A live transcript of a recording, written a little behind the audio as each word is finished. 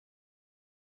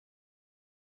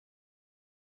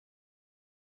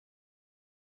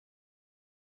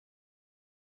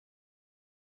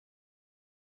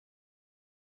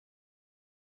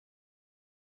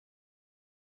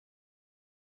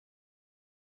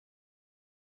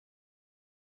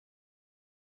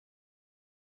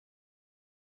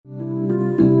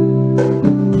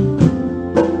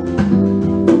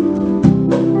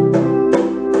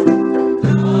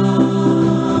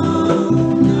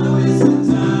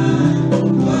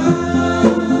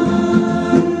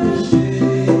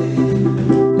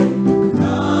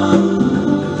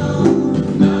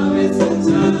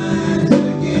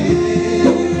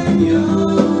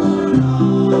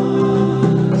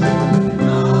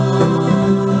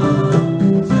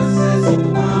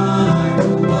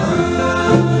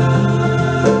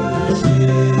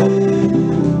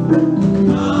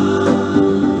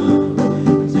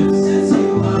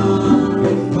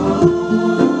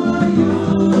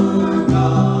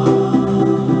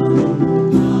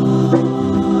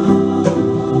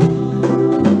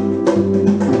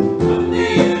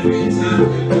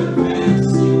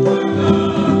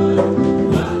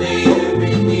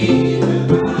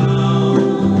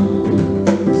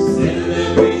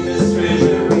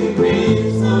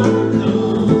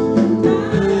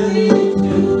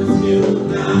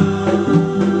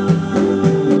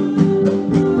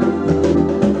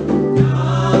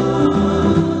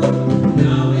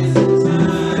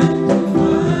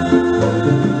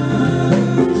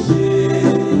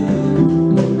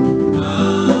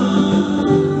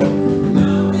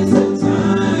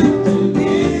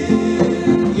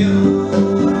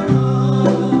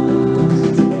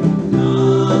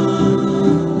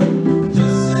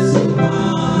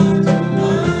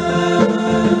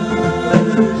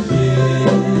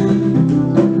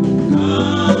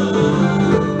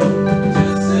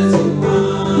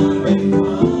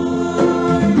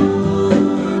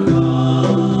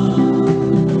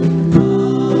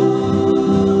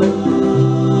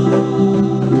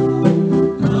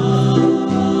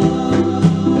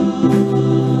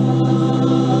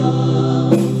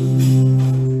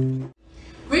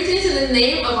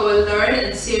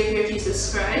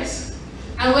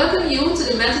I welcome you to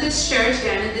the Methodist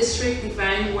Church-Guyana District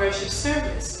Divine Worship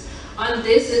Service on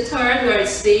this, the third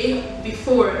Lord's Day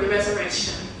before the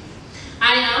Resurrection.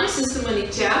 I am Sister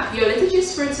Monique, your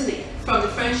liturgist for today from the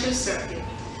Friendship Circuit,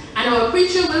 and our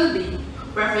preacher will be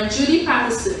Rev'd Judy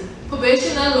Patterson,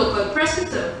 probational local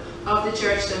presbyter of the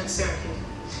Georgetown Circuit.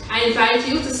 I invite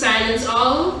you to silence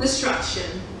all distraction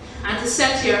and to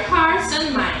set your hearts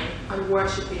and mind on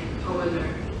worshiping our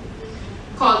Lord.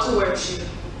 Call to worship.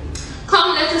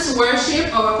 Come, let us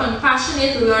worship our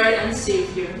compassionate Lord and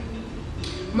Savior.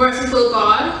 Merciful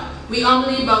God, we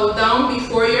humbly bow down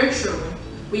before your throne.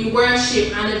 We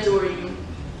worship and adore you.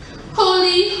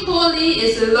 Holy, holy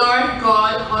is the Lord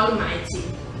God Almighty.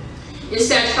 His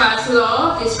steadfast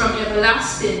love is from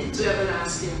everlasting to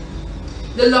everlasting.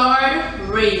 The Lord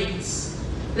reigns.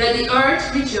 Let the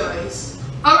earth rejoice.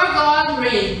 Our God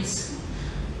reigns.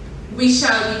 We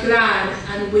shall be glad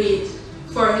and wait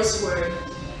for his word.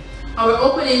 Our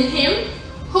opening hymn,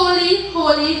 Holy,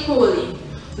 Holy, Holy,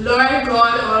 Lord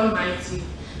God Almighty,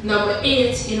 number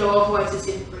 8 in our voices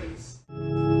in praise.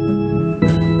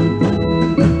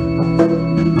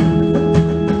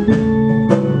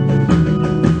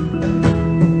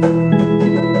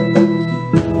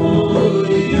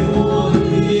 Holy,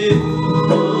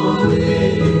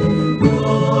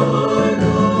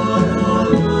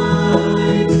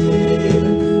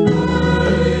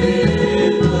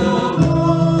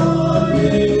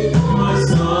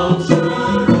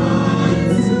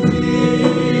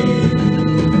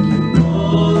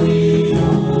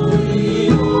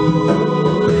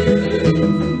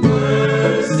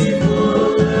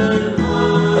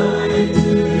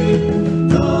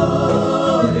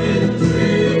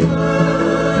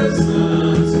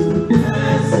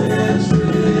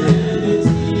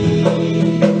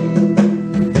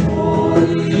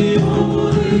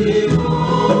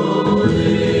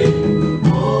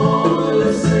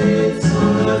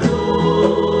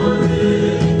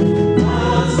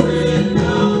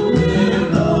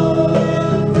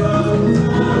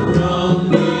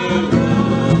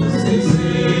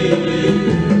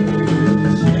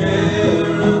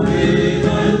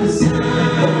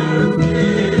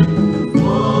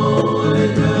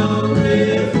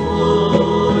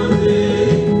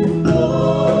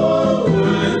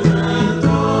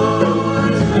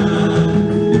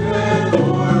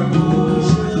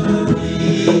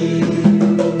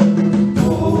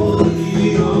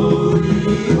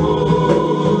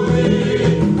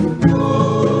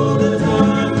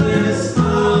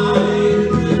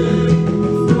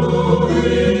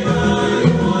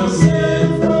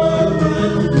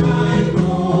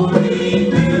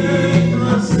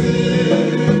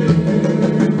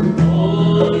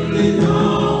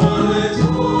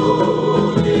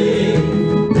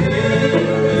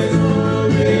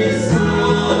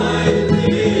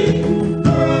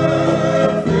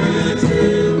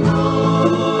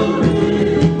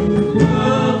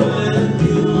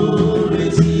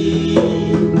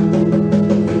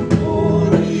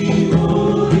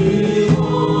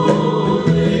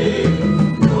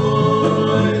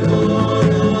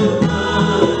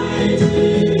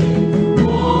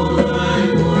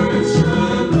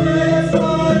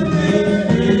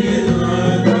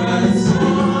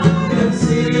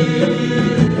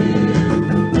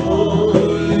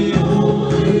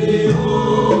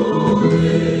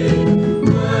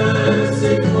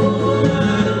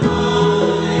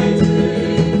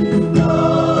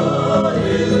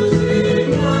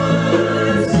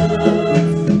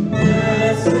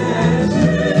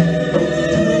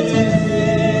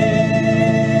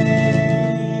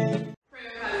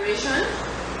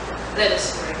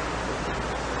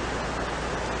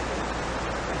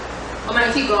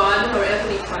 God, our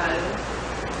Heavenly Father,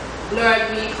 Lord,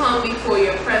 we come before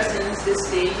your presence this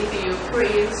day, giving you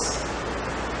praise,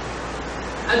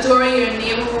 adoring your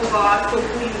name, O God, for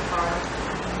who you are.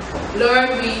 Lord,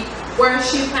 we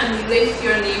worship and we lift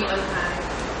your name on high.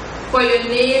 For your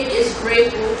name is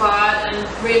great, O God, and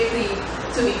greatly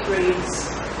to be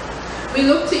praised. We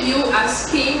look to you as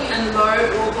King and Lord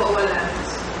over our lands.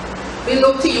 We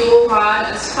look to you, O God,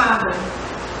 as Father,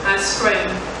 as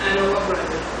friend, and our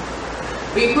brother.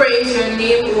 We praise your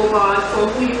name, O God, for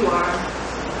who you are.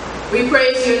 We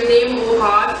praise your name, O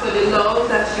God, for the love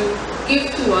that you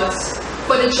give to us,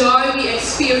 for the joy we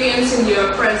experience in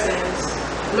your presence.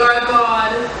 Lord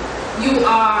God, you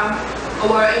are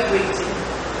our everything.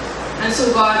 And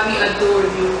so, God, we adore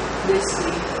you this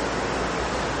day.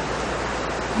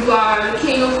 You are the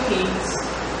King of Kings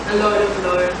and Lord of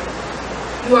Lords.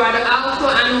 You are the Alpha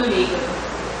and Omega,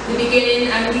 the beginning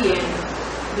and the end,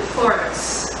 the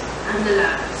first and the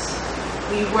last.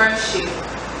 We worship,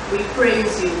 we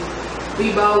praise you,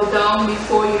 we bow down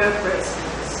before your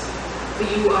presence, for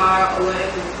you are our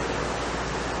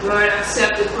everything. Lord,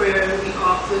 accept the prayer we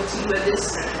offer to you at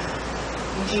this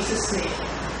time. In Jesus' name.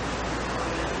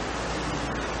 Amen.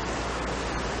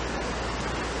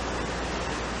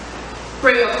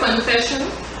 Prayer of confession.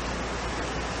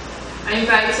 I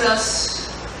invite us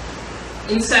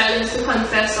in silence to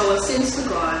confess our sins to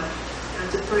God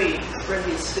and to pray for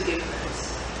his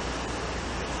forgiveness.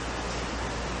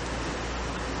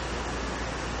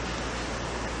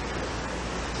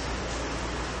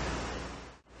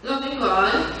 Loving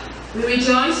God, we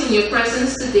rejoice in your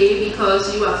presence today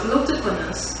because you have looked upon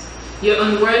us, your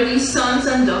unworthy sons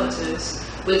and daughters,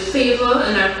 with favor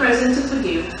and are present to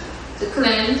forgive, to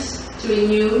cleanse, to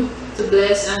renew, to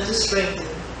bless, and to strengthen.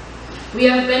 We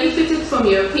have benefited from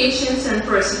your patience and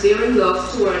persevering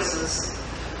love towards us.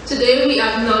 Today we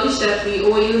acknowledge that we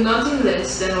owe you nothing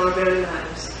less than our very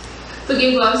lives.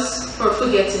 Forgive us for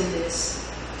forgetting this.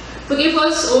 Forgive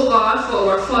us, O God,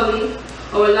 for our folly,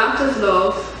 our lack of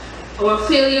love, our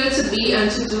failure to be and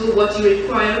to do what you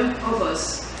require of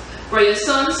us. For your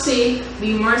Son's sake,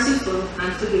 be merciful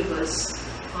and forgive us.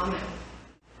 Amen.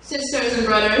 Sisters and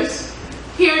brothers,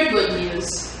 hear good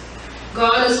news.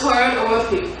 God has heard our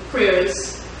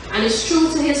prayers and is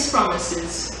true to his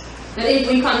promises, that if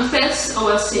we confess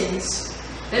our sins,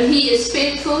 that he is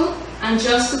faithful and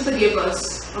just to forgive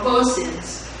us of our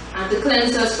sins and to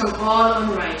cleanse us from all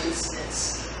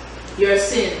unrighteousness. Your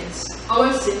sins,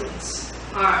 our sins,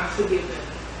 are forgiven.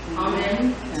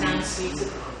 Amen. Thanks be to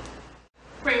God.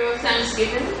 Prayer of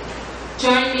thanksgiving.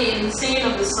 Join me in singing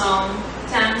of the song,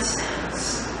 Thanks,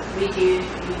 Thanks. We give you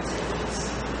thanks.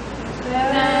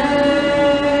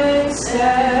 Thanks,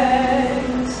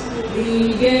 thanks,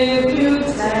 we give you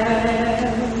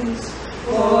thanks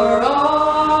for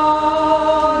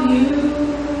all you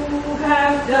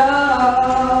have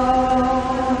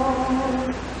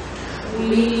done.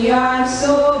 We are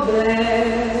so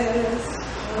blessed,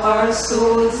 our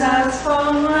souls have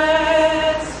found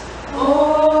rest.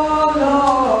 Oh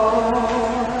Lord,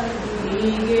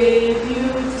 we give you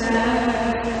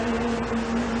thanks.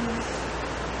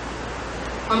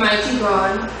 Almighty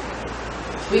God,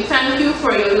 we thank you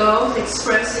for your love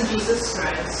expressed in Jesus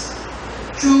Christ,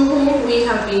 through whom we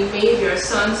have been made your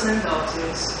sons and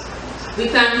daughters. We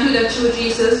thank you that through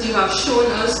Jesus you have shown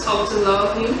us how to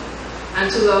love you and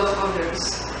to love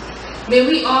others. May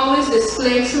we always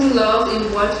display true love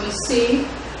in what we say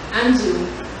and do,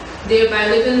 thereby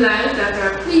living lives that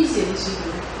are pleasing to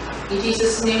you. In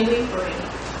Jesus' name we pray.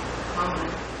 Amen.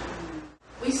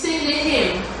 We sing the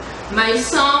hymn, My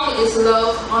Song is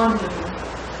Love on You.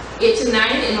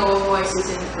 89 in all voices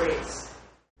in praise.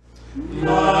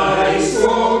 My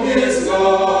song is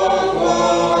love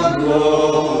on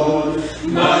Lord,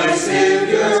 my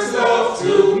Savior's love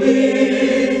to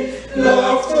me,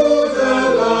 love to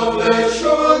the loveless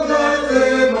shore that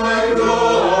they might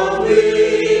love me.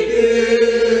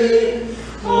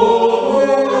 Oh,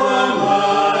 am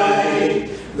I,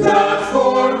 that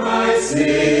for my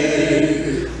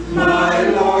sake, my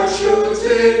Lord should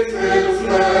take the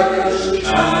flesh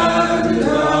and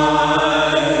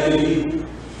die.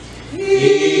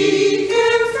 He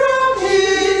came from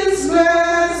his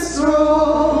blessed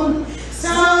throne,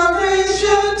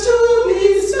 salvation to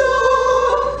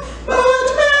bestow, but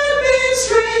men be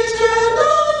strange and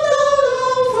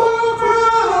unknown, for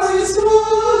Christ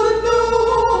would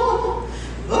know.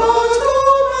 But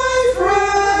oh, my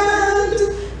friend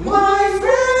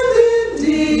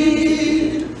indeed,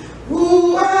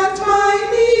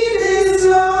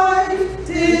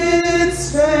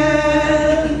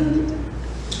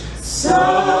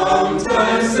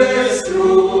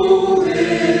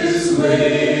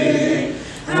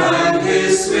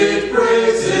 his sweet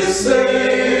praises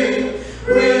sing,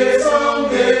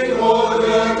 resounding o'er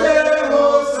the day,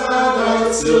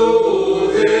 Hosanna to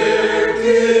their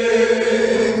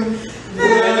King.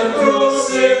 Then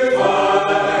crucified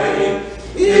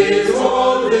is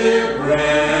all their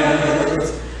bread,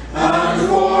 and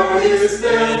for his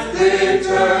death they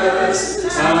thirst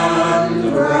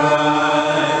and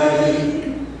ride.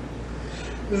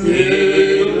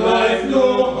 In life no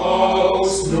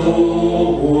house, no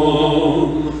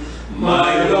home,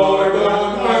 my Lord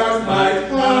on earth might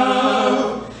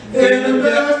have, in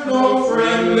death no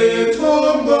friendly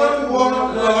home, but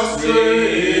what a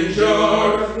stranger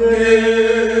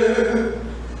here.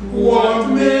 What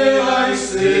may I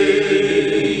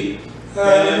say,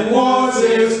 and was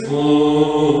his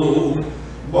home,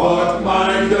 but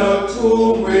mind the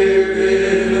tomb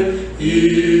wherein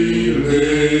he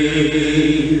lay.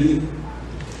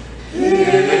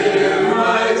 Here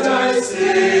might I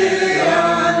stay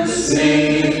and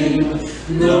sing,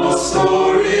 no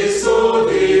story so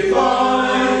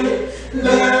divine.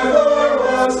 Never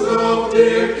was love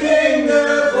their king,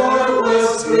 never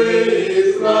was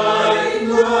grace like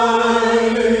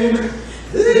mine.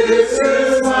 This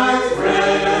is my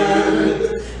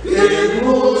friend, in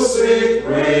whose sweet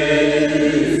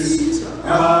praise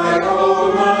I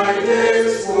all my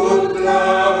days would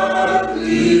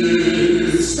gladly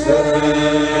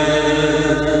spend.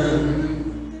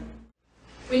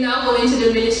 We now go into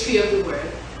the ministry of the word.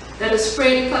 Let us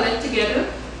pray and collect together.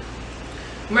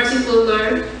 Merciful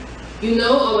Lord, you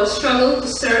know our struggle to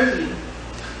serve you.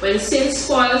 When sin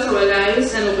spoils our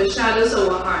lives and overshadows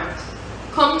our heart,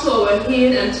 come to our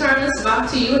aid and turn us back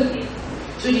to you again.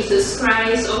 Through Jesus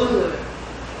Christ our Lord.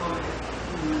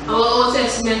 Amen. Our Old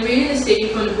Testament reading is taken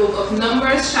from the book of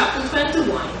Numbers chapter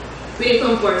 21, reading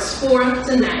from verse 4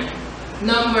 to 9.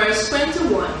 Numbers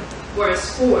 21, verse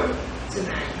 4 to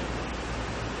 9.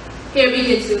 Here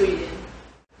begins the reading.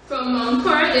 From Mount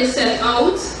Hor they set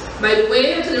out by the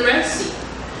way to the Red Sea,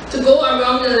 to go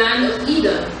around the land of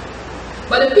Edom.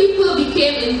 But the people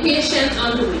became impatient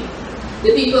on the way.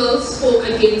 The people spoke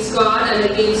against God and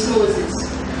against Moses.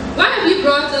 Why have you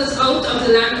brought us out of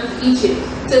the land of Egypt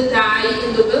to die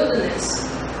in the wilderness?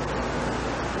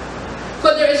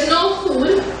 For there is no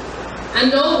food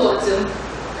and no water,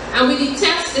 and we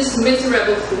detest this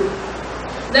miserable food.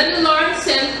 Then the Lord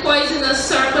sent poisonous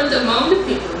serpents among the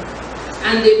people,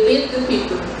 and they bit the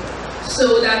people,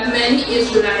 so that many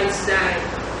Israelites died.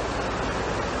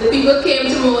 The people came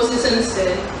to Moses and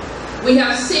said, we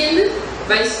have sinned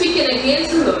by speaking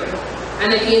against the Lord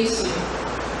and against you.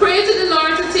 Pray to the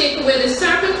Lord to take away the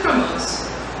serpent from us.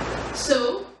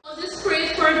 So Moses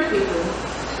prayed for the people,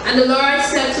 and the Lord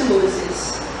said to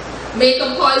Moses, make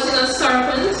a poisonous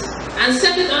serpent and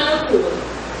set it on a pole,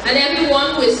 and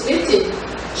everyone who is bitten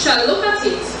shall look at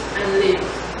it and live.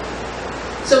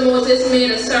 So Moses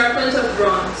made a serpent of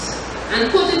bronze and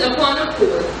put it upon a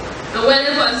pole, and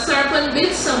whenever a serpent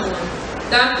bit someone,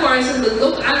 that person will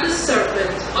look at the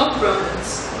serpent of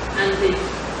bronze and live.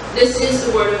 This is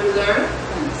the word of the Lord.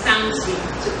 Thanks be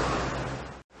to God.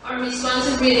 Our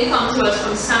responsive reading comes to us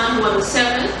from Psalm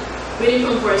 107, reading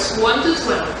from verse 1 to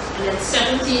 12, and then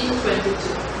 17 to 22.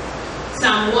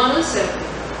 Psalm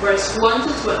 107, verse 1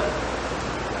 to 12,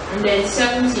 and then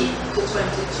 17 to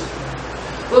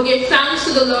 22. We'll give thanks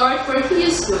to the Lord, for he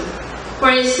is good,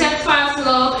 for his steadfast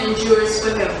love endures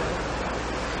forever.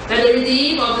 Let the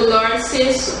redeemed of the Lord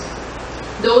say so,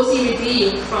 those he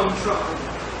redeemed from trouble.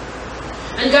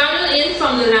 And gathered in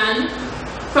from the land,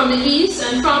 from the east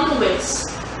and from the west,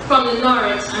 from the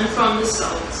north and from the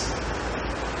south.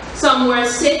 Some were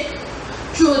sick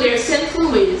through their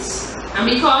sinful ways, and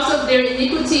because of their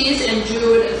iniquities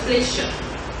endured affliction.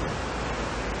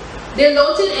 They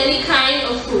loathed any kind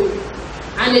of food,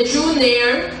 and they drew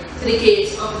near to the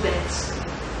gates of death.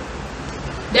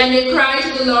 Then they cried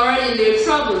to the Lord in their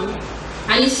trouble,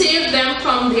 and he saved them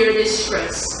from their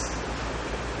distress.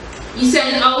 He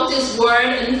sent out his word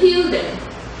and healed them,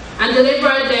 and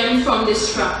delivered them from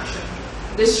destruction.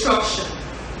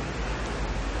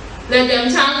 Let them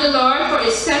thank the Lord for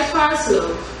his steadfast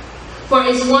love, for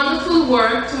his wonderful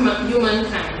work to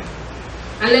humankind.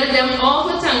 And let them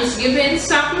offer thanksgiving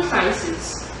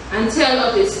sacrifices, and tell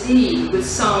of his deed with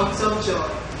songs of joy.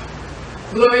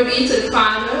 Glory be to the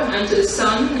Father, and to the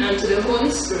Son, and to the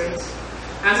Holy Spirit,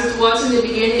 as it was in the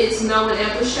beginning, is now, and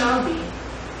ever shall be,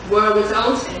 world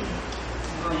without end.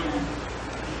 Amen.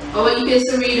 Our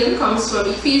epistle reading comes from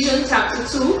Ephesians chapter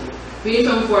 2, reading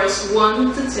from verse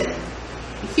 1 to 10.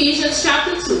 Ephesians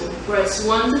chapter 2, verse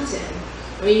 1 to 10.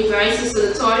 We invite Sister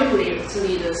Latoya Blair to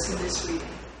lead us in this reading.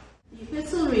 The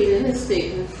epistle reading is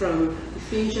taken from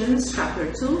Ephesians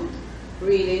chapter 2,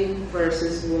 Reading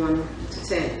verses 1 to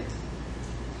 10.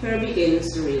 Here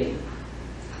begins the reading.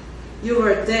 You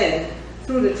were dead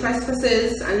through the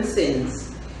trespasses and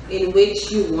sins in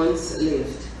which you once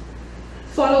lived,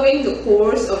 following the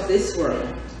course of this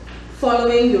world,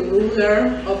 following the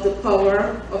ruler of the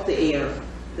power of the air,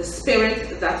 the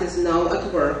spirit that is now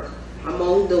at work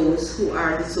among those who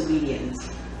are disobedient.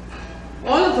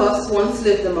 All of us once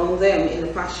lived among them in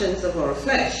the passions of our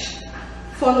flesh,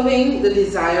 following the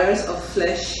desires of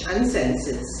flesh and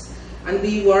senses, and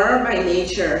we were by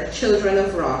nature children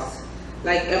of wrath,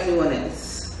 like everyone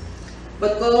else.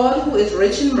 But God, who is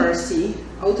rich in mercy,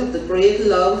 out of the great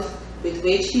love with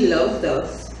which he loved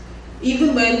us,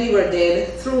 even when we were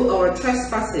dead through our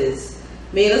trespasses,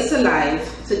 made us alive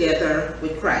together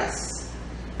with Christ.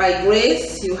 By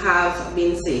grace you have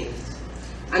been saved,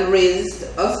 and raised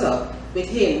us up with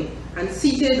him, and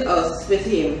seated us with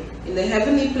him in the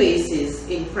heavenly places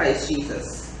in Christ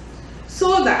Jesus,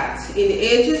 so that in the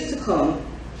ages to come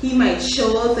he might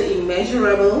show the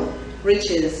immeasurable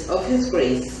riches of his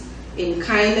grace in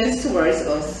kindness towards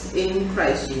us in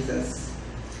Christ Jesus.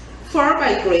 For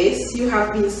by grace you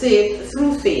have been saved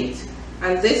through faith,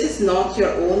 and this is not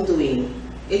your own doing,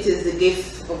 it is the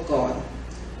gift of God,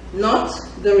 not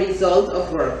the result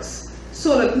of works,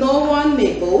 so that no one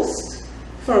may boast,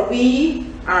 for we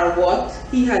are what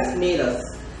he has made us,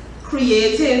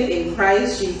 created in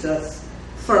Christ Jesus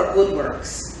for good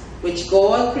works, which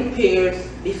God prepared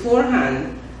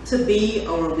beforehand to be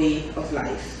our way of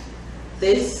life.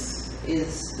 This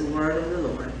is the word of the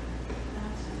Lord.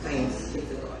 Thanks be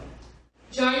to God.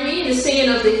 Join me in the singing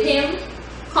of the hymn,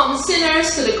 Come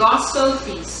Sinners to the Gospel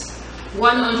Feast,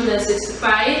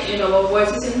 165 in our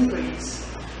Voices in Praise.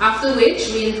 After which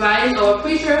we invite our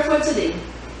preacher for today,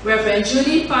 Rev'd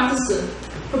Judy, Patterson,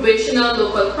 probational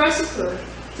local persecutor,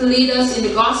 to lead us in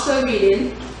the gospel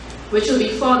reading, which will be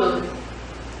followed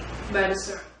by the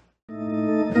sermon.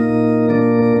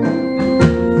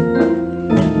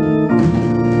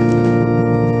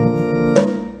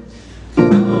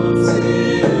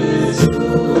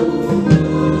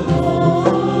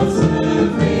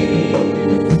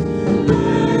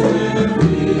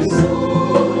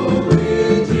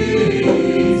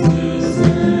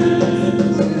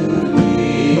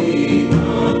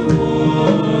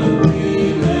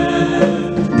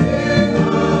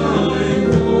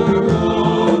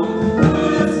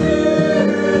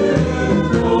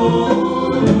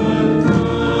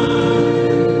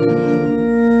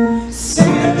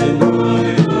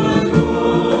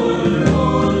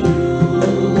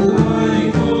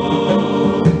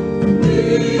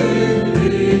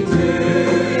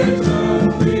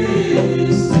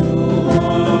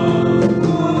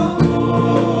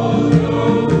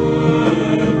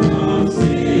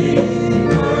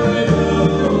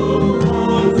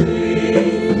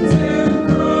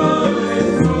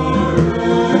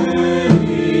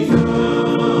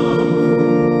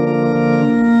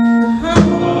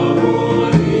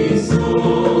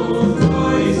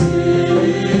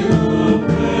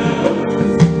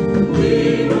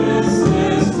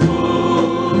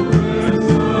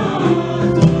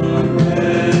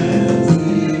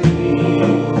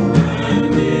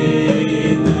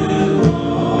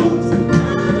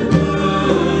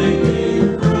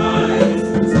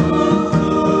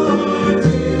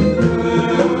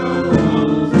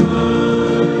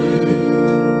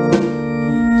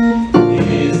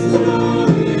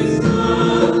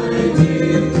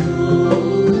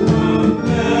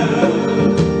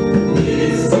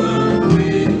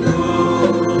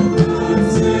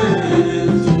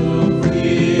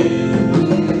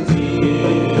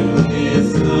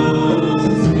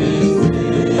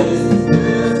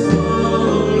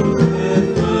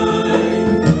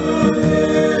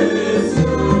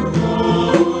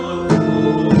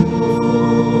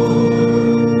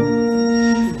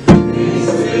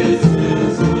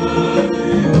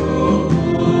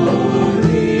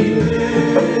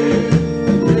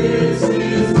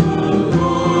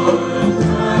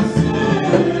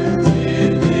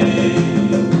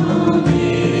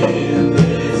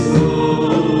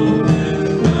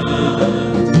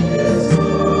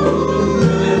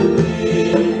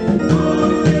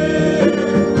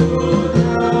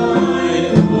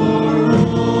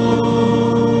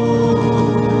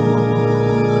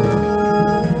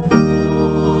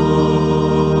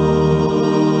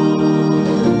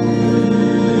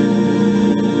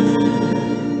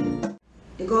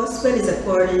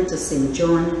 St.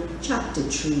 John chapter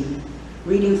 3,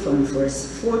 reading from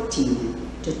verse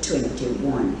 14 to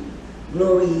 21.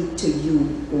 Glory to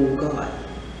you, O God.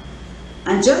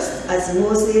 And just as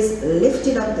Moses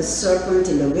lifted up the serpent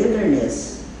in the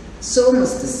wilderness, so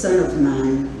must the Son of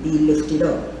Man be lifted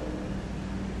up,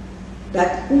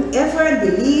 that whoever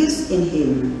believes in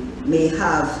him may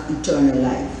have eternal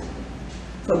life.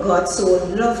 For God so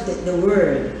loved the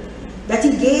world that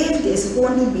he gave his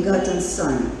only begotten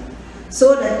Son,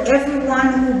 so that everyone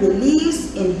who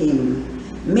believes in him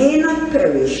may not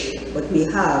perish, but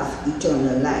may have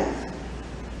eternal life.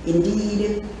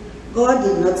 Indeed, God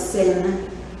did not send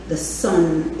the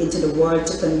Son into the world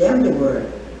to condemn the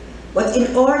world, but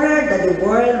in order that the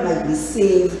world might be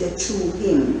saved through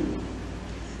him.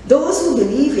 Those who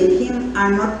believe in him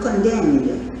are not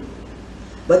condemned,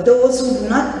 but those who do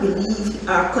not believe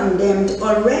are condemned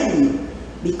already,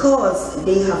 because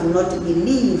they have not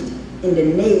believed in the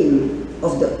name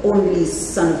of the only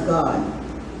Son of God.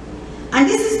 And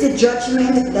this is the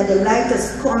judgment, that the light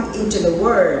has come into the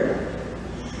world,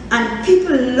 and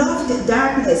people loved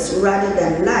darkness rather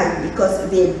than light, because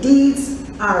their deeds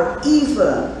are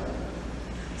evil.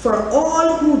 For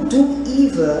all who do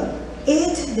evil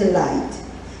hate the light,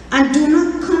 and do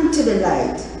not come to the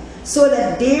light, so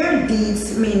that their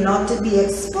deeds may not be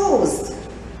exposed.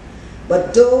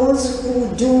 But those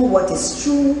who do what is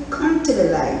true come to the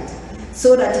light,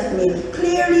 so that it may be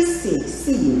clearly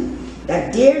seen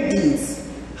that their deeds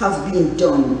have been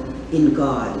done in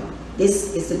God.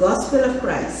 This is the gospel of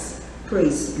Christ.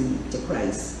 Praise be to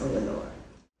Christ our Lord.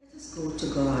 Let us go to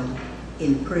God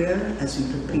in prayer as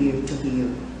we prepare to hear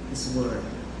his word.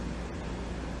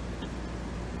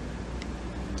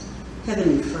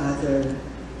 Heavenly Father,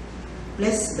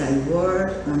 bless thy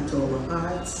word unto our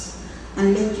hearts,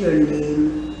 and let your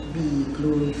name be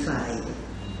glorified.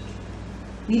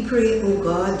 We pray, O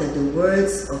God, that the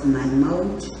words of my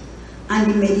mouth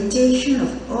and the meditation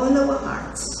of all our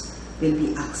hearts will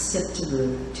be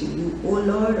acceptable to you, O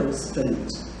Lord, our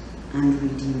strength and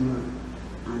Redeemer.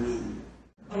 Amen.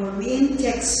 Our main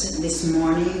text this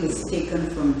morning is taken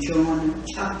from John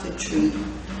chapter 3,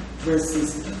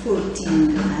 verses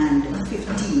 14 and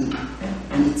 15,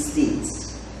 and it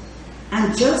states,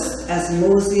 "And just as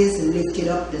Moses lifted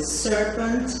up the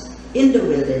serpent in the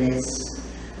wilderness,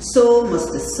 so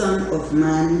must the Son of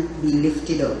Man be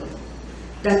lifted up,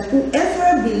 that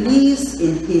whoever believes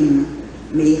in him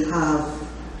may have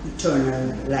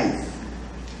eternal life."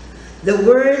 The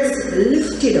words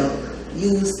 "lifted up"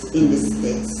 used in this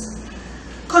text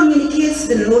communicates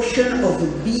the notion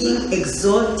of being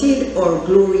exalted or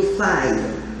glorified.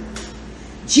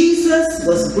 Jesus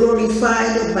was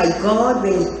glorified by God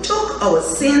when he took our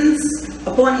sins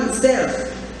upon himself,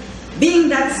 being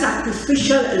that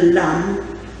sacrificial lamb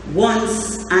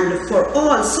once and for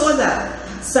all, so that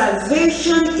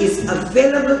salvation is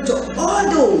available to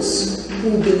all those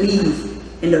who believe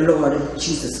in the Lord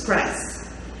Jesus Christ.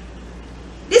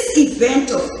 This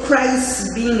event of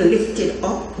Christ being lifted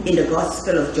up in the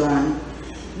Gospel of John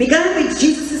began with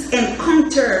Jesus'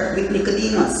 encounter with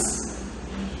Nicodemus.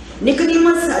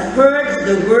 Nicodemus had heard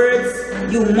the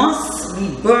words, "You must be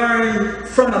born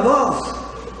from above."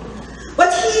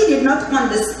 But he did not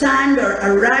understand or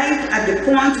arrive at the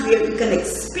point where he can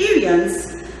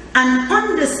experience and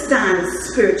understand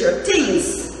spiritual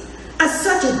things. As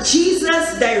such,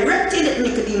 Jesus directed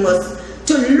Nicodemus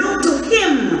to look to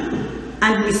him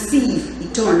and receive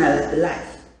eternal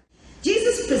life.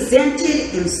 Jesus presented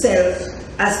himself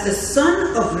as the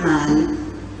Son of Man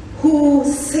who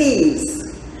saves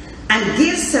and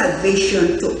gives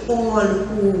salvation to all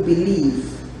who believe.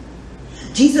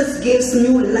 Jesus gives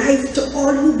new life to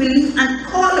all who believe and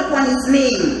call upon his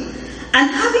name. And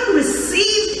having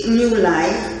received new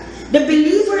life, the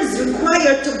believer is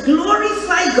required to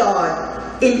glorify God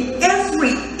in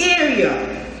every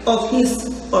area of his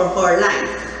or her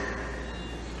life.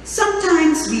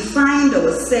 Sometimes we find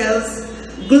ourselves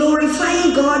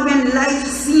glorifying God when life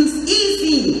seems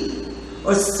easy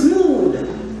or smooth.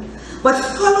 But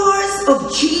followers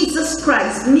of Jesus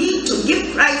Christ need to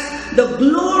give Christ the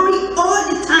glory all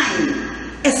the time,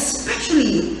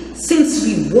 especially since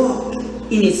we walk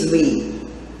in his way.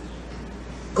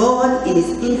 God, in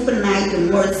his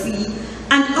infinite mercy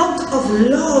and out of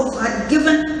love, had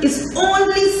given his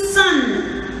only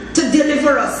Son to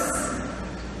deliver us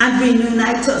and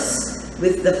reunite us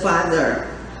with the Father.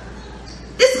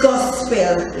 This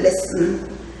gospel lesson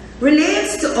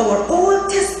relates to our Old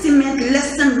Testament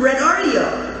lesson read earlier,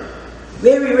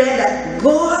 where we read that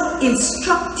God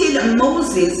instructed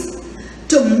Moses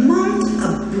to mount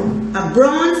a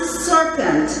bronze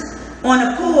serpent on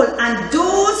a pole, and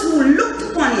those who looked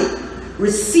upon it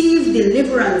received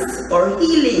deliverance or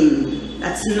healing.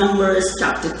 That's Numbers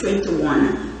chapter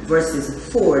 21, verses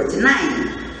 4 to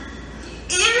 9.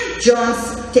 In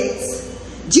John's text,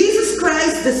 Jesus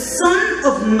Christ, the Son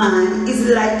of Man, is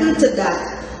likened to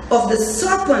that of the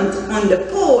serpent on the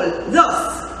pole.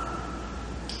 Thus,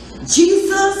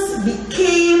 Jesus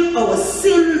became our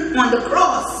sin on the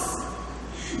cross.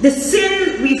 The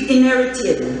sin we've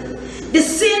inherited, the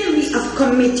sin we have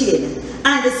committed,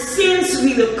 and the sins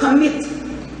we will commit,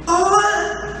 all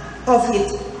of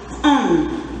it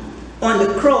on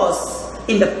the cross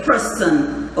in the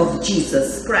person of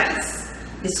Jesus Christ.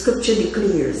 The scripture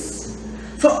declares,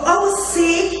 for our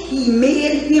sake he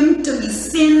made him to be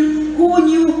sin who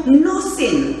knew no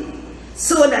sin,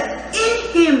 so that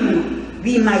in him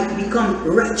we might become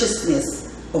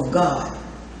righteousness of God.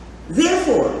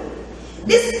 Therefore,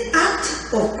 this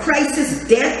act of Christ's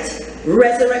death,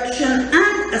 resurrection,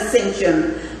 and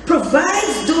ascension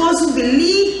provides those who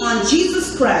believe on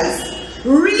Jesus Christ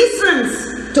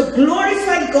reasons to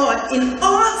glorify God in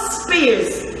all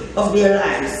spheres of their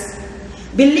lives.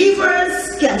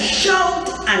 Believers can shout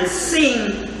and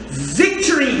sing,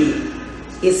 victory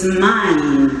is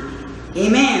mine.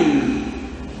 Amen.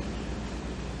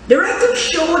 The writer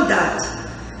showed that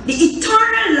the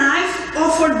eternal life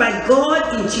offered by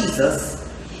God in Jesus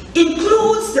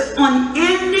includes the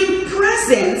unending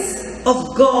presence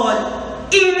of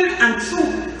God in and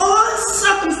through all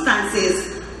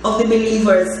circumstances of the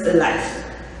believer's life.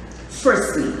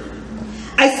 Firstly,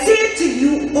 I say to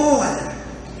you all,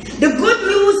 the good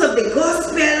news of the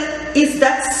gospel is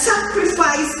that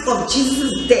sacrifice of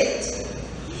Jesus' death.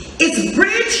 It's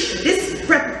bridged this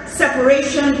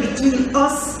separation between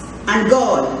us and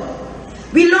God.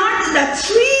 We learned that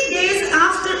 3 days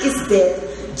after his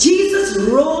death, Jesus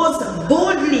rose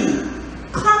boldly,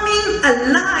 coming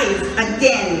alive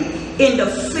again in the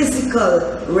physical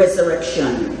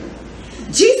resurrection.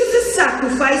 Jesus'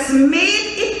 sacrifice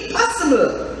made it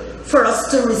possible for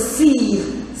us to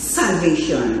receive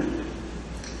salvation.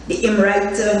 The hymn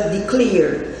writer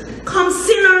declared, come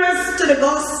sinners to the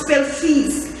gospel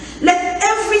feast. Let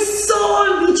every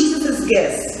soul be Jesus'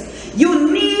 guest.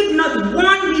 You need not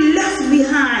one be left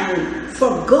behind,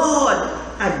 for God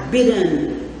had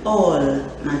bidden all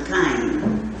mankind.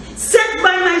 Sent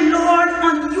by my Lord,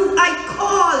 on you I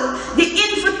call. The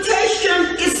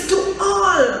invitation is to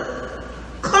all.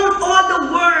 Come all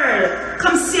the world,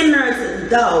 come sinners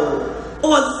thou.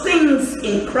 All things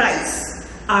in Christ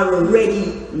are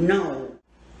ready now.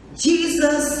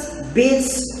 Jesus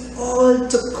bids all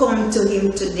to come to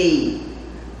him today.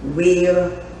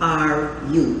 Where are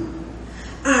you?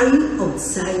 Are you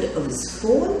outside of his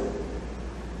fold?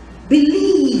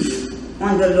 Believe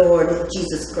on the Lord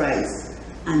Jesus Christ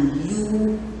and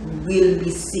you will be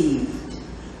saved,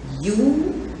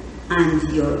 you and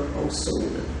your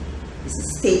household. This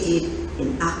is stated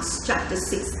in Acts chapter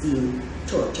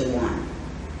 16:31.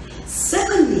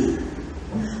 Secondly,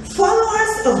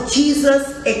 followers of Jesus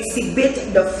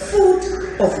exhibit the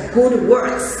fruit of good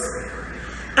works.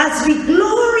 As we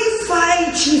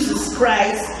glorify Jesus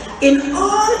Christ in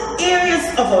all areas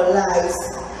of our lives,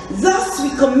 thus we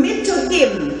commit to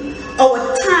him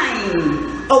our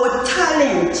time, our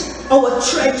talent, our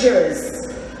treasures,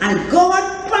 and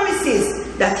God promises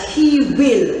that he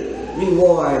will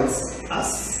reward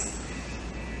us.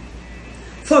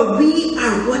 For we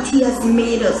are what he has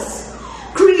made us,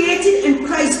 created in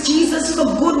Christ Jesus for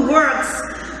good works,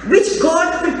 which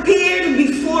God prepared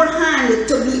beforehand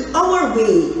to be our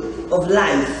way of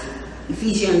life.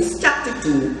 Ephesians chapter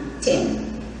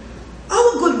 2:10.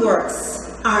 Our good works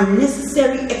are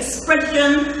necessary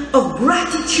expression of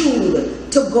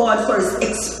gratitude to God for his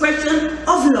expression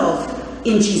of love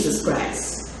in Jesus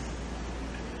Christ.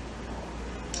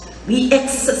 We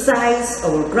exercise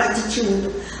our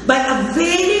gratitude by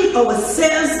availing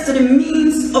ourselves to the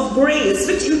means of grace,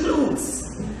 which includes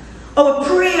our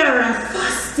prayer and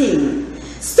fasting,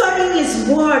 studying his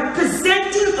word,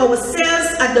 presenting ourselves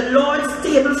at the Lord's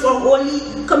table for Holy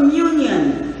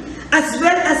Communion, as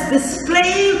well as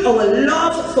displaying our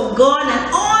love for God and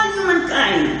all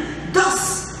humankind,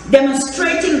 thus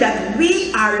demonstrating that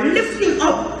we are lifting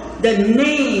up the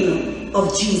name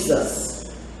of Jesus.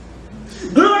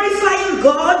 Glorifying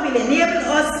God will enable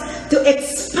us to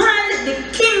expand the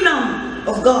kingdom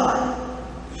of God.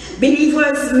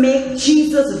 Believers make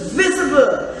Jesus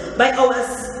visible by our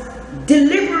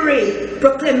deliberate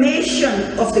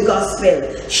proclamation of the gospel,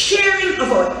 sharing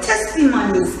of our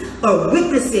testimonies, or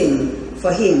witnessing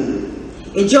for him.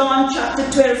 In John chapter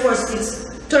 12, verse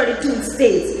 32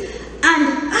 states,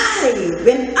 and I,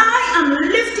 when I am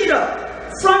lifted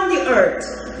up from the earth,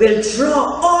 will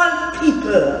draw all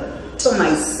people to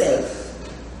myself.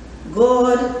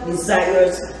 God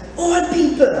desires all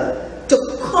people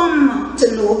to come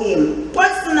to know him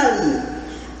personally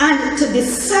and to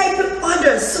disciple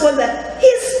others so that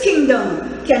his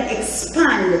kingdom can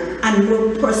expand and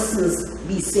more persons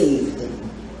be saved.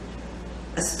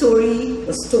 A story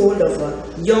was told of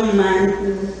a young man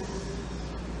who,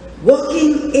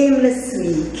 walking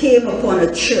aimlessly, came upon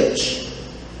a church,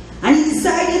 and he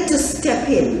decided to step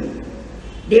in.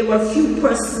 There were few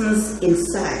persons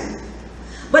inside,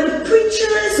 but the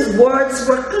preacher's words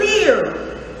were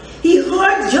clear. He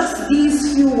heard just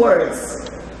these few words: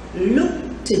 "Look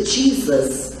to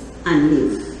Jesus and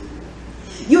live."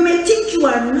 You may think you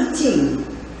are nothing,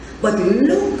 but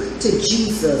look to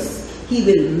Jesus. He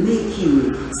will make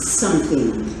you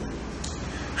something.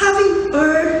 Having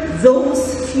heard those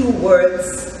few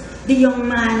words, the young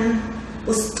man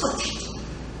was touched.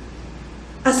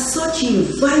 As such, he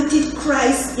invited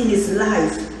Christ in his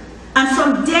life, and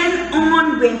from then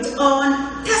on went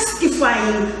on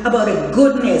testifying about the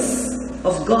goodness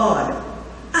of God.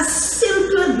 A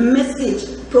simple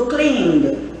message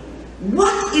proclaimed.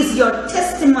 What is your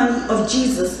testimony of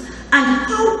Jesus, and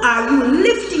how are you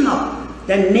lifting up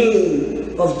the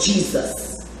name of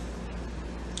Jesus?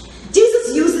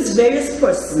 Jesus uses various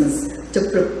persons to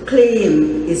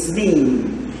proclaim his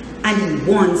name, and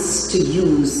he wants to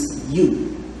use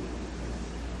you.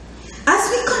 As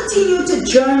we continue to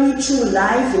journey through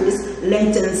life in this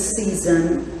Lenten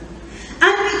season,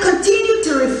 and we continue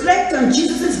to reflect on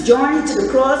Jesus' journey to the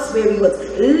cross where he was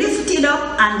lifted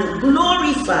up and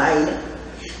glorified,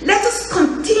 let us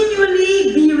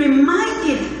continually be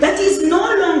reminded that he is no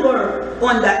longer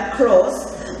on that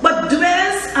cross, but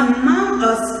dwells among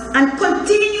us and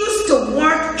continues to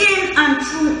work in and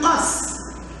through us.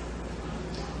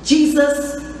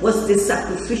 Jesus was the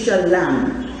sacrificial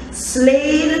lamb,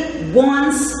 slain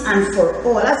once and for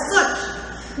all. As such,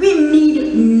 we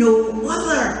need no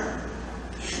other.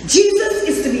 Jesus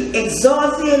is to be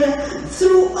exalted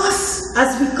through us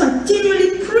as we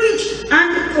continually preach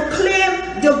and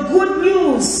proclaim the good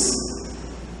news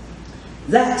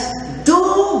that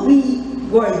though we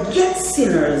were yet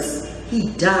sinners, he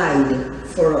died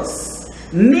for us,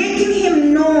 making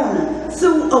him known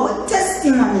through our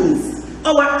testimonies,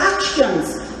 our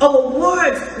actions, our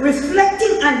words,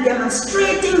 reflecting and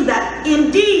demonstrating that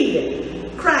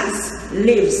indeed Christ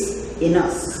lives in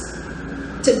us.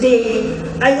 Today,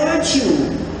 I urge you,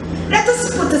 let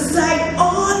us put aside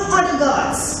all other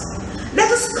gods.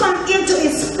 Let us come into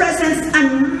his presence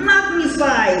and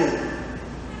magnify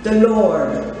the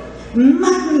Lord.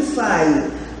 Magnify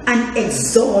and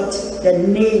exalt the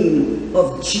name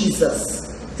of Jesus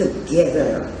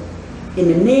together. In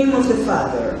the name of the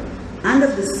Father, and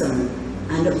of the Son,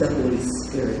 and of the Holy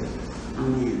Spirit.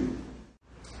 Amen.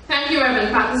 Thank you,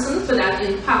 Reverend Patterson, for that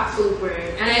impactful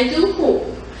word. And I do hope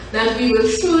that we will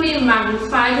truly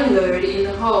magnify the Lord in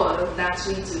all that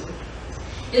we do.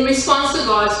 In response to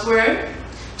God's word,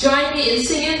 join me in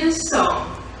singing this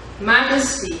song,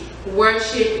 Majesty,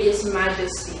 Worship is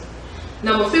Majesty.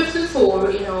 Number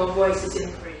 54 in our Voices in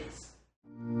Praise.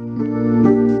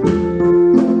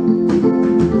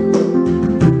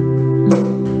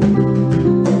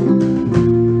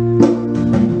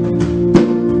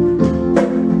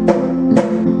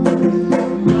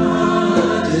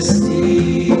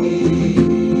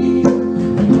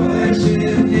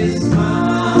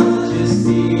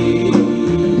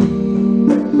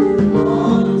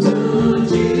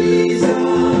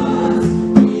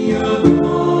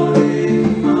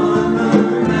 Glory, honor,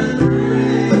 and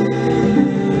praise.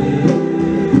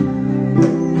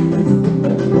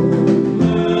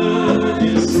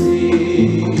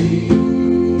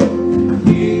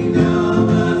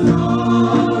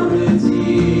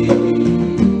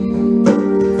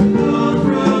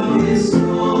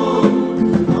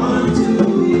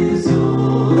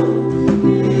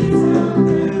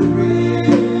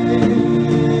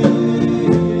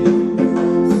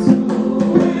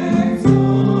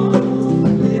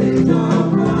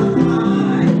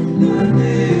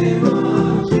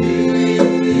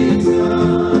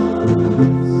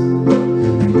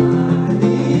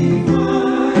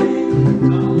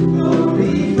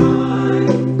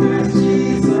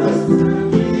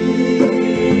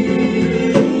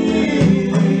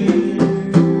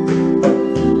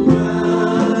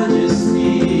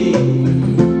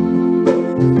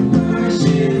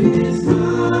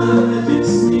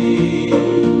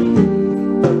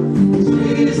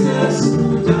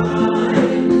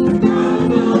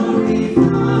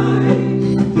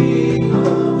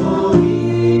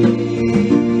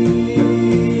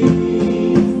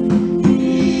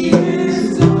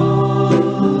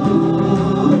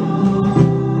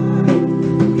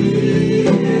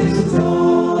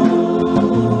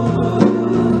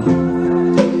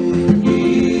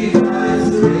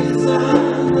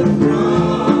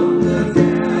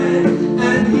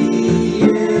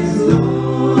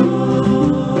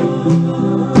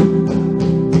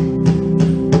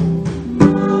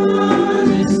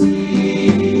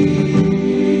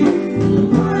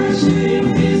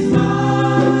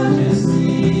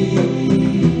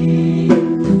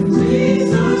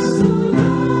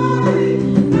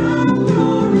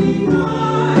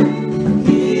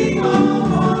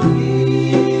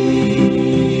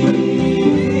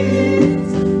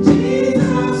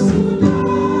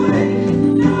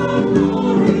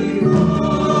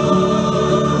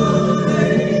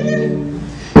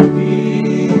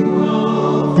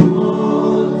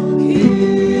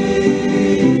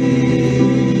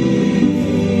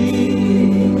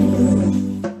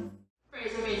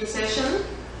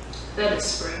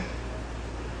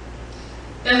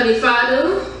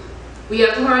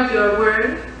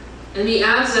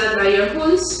 ask that by your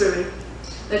Holy Spirit,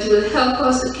 that you will help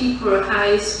us to keep our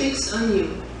eyes fixed on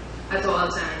you at all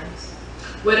times,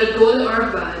 whether good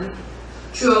or bad,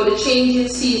 throughout the changing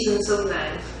seasons of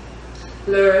life.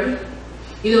 Lord,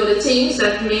 you know the things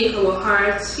that make our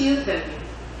hearts feel heavy,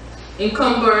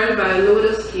 encumbered by a load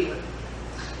of care,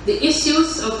 the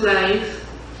issues of life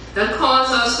that cause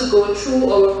us to go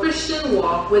through our Christian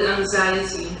walk with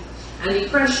anxiety and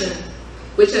depression,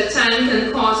 which at times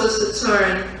can cause us to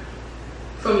turn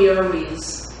from your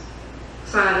ways.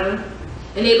 Father,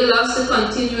 enable us to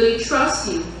continually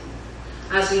trust you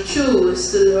as we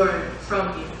choose to learn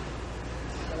from you.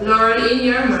 Lord, in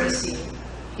your mercy,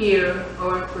 hear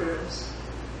our prayers.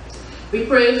 We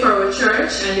pray for our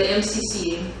church and the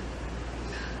MCCA.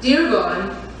 Dear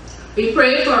God, we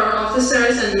pray for our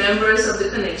officers and members of the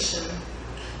connection.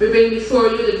 We bring before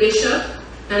you the bishop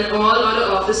and all other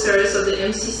officers of the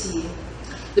MCCA,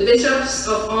 the bishops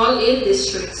of all 8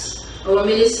 districts, our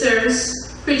ministers,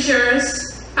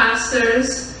 preachers,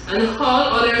 pastors, and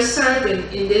all others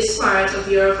serving in this part of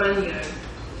your vineyard.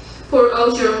 Pour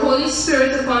out your Holy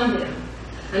Spirit upon them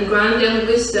and grant them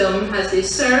wisdom as they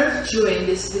serve during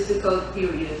this difficult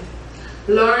period.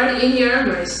 Lord, in your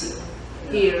mercy,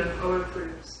 hear our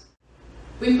prayers.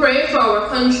 We pray for our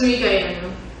country,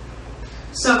 Guyana.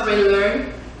 Sovereign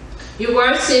Lord, your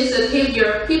word says that if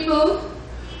your people,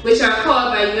 which are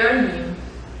called by your name,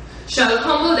 shall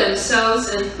humble themselves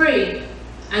and pray,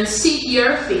 and seek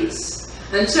your face,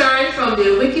 and turn from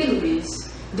their wicked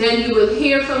ways, then you will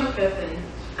hear from heaven,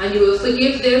 and you will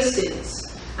forgive their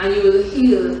sins, and you will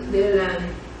heal their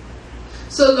land.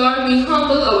 So Lord, we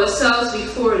humble ourselves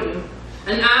before you,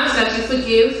 and ask that you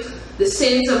forgive the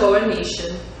sins of our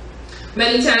nation.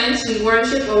 Many times we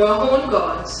worship our own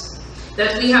gods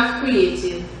that we have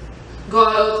created,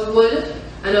 God of wood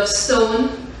and of stone,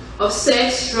 of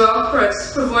sex, drug,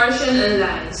 perversion, and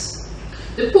lies.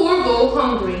 The poor go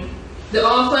hungry, the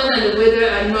orphan and the widow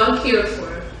are not cared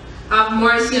for. Have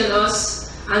mercy on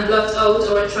us and blot out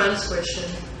our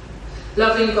transgression.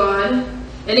 Loving God,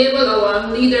 enable our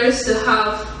leaders to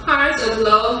have hearts of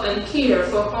love and care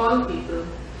for all people.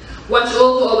 Watch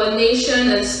over our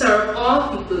nation and stir up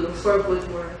all people for good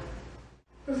work.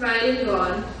 Providing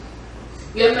God,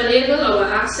 you have enabled our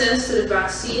access to the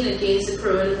vaccine against the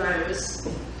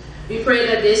coronavirus. We pray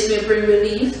that this may bring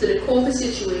relief to the COVID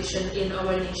situation in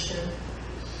our nation.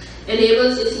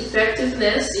 Enables its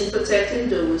effectiveness in protecting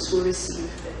those who receive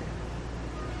it.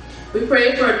 We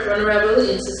pray for the vulnerable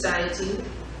in society,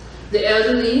 the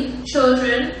elderly,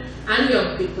 children, and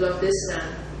young people of this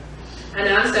land, and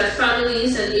ask that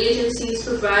families and agencies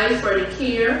provide for the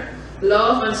care,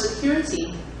 love, and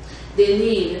security they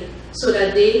need so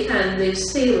that they can live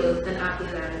stable and happy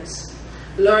lives.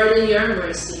 Lord, in your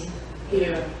mercy,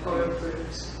 hear our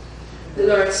prayers. The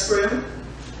Lord's Prayer.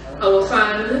 Our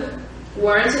Father, who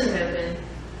art in heaven,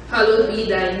 hallowed be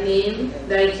thy name,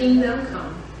 thy kingdom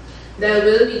come. Thy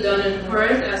will be done on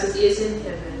earth as it is in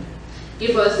heaven.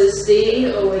 Give us this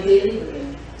day our daily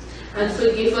bread, and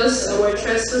forgive us our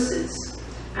trespasses,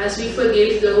 as we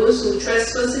forgive those who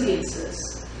trespass against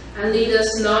us. And lead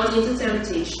us not into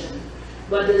temptation,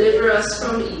 but deliver us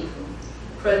from evil.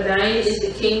 For thine is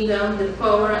the kingdom, the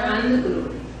power, and the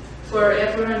glory,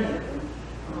 forever and ever.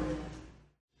 Amen.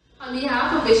 On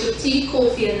behalf of Bishop T.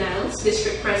 Kofi Niles,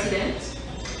 District President,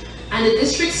 and the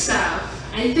district staff,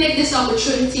 I take this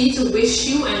opportunity to wish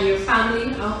you and your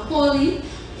family a holy,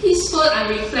 peaceful, and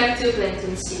reflective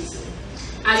Lenten season,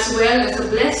 as well as a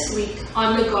blessed week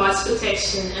under God's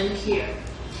protection and care.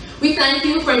 We thank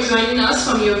you for joining us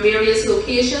from your various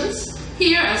locations,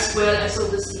 here as well as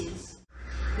overseas.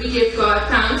 We give God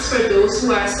thanks for those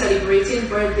who are celebrating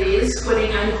birthdays,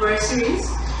 wedding anniversaries,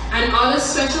 and other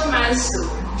special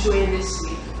milestones during this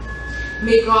week.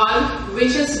 May God's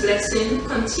richest blessing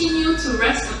continue to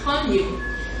rest upon you,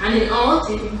 and in all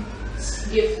things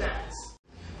give thanks.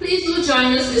 Please do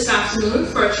join us this afternoon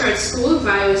for a church school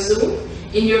via Zoom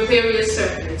in your various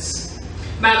circuits.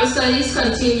 Bible studies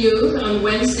continue on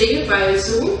Wednesday via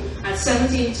Zoom at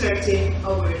 17:30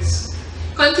 hours.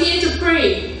 Continue to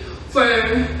pray for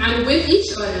and with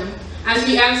each other as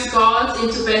we ask God's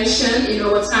intervention in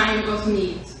our time of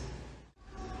need.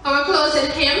 Our closing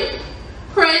hymn,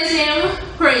 Praise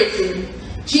Him,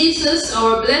 Jesus,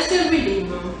 our blessed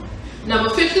Redeemer, number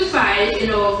 55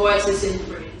 in our Voices in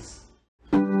Praise.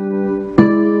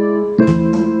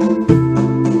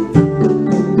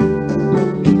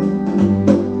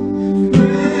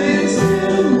 Praise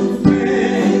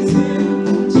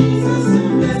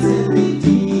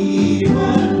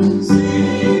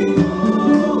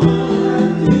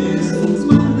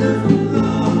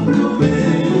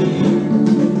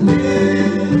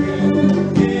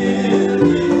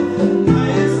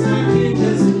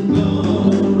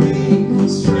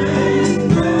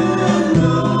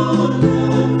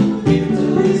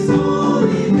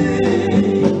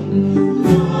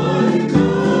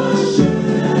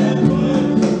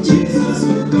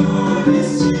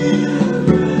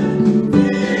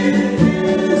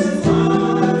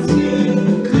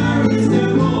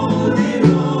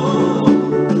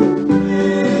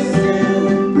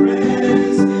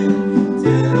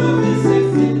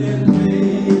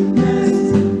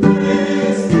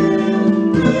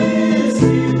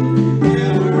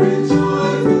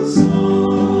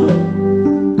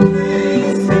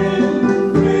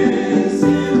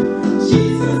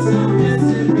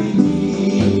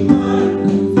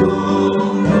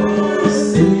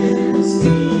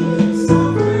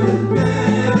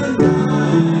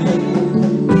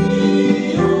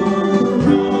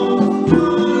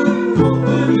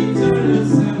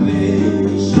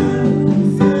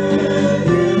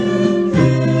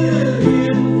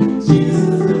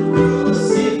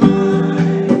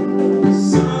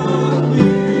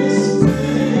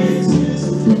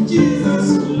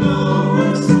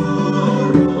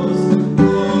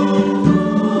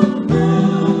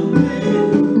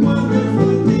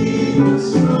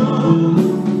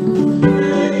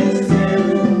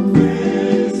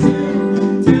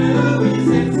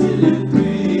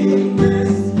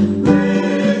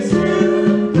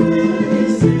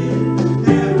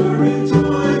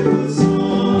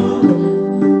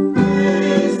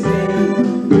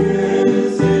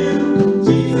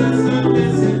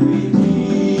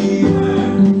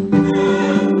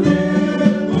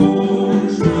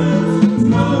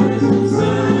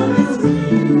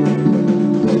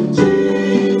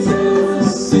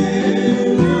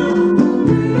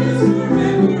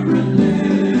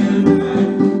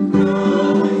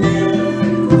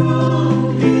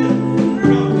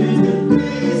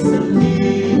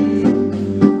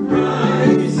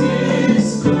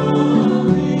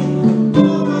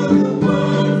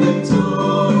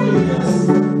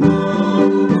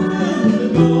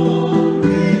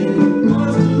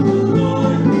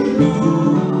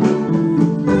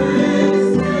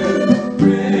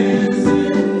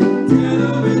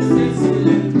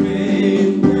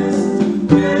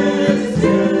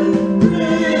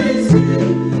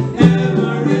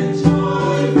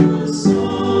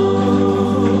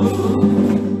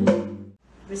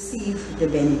receive the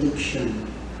benediction.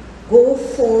 Go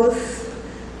forth,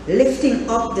 lifting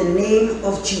up the name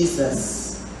of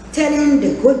Jesus, telling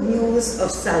the good news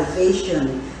of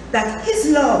salvation, that his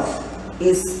love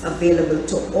is available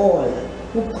to all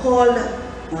who call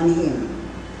on him,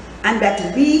 and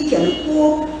that we can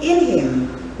hope in him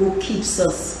who keeps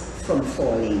us from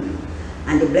falling.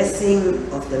 And the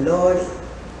blessing of the Lord,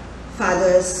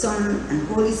 Father, Son, and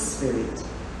Holy Spirit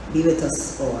be with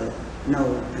us all, now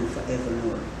and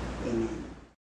forevermore.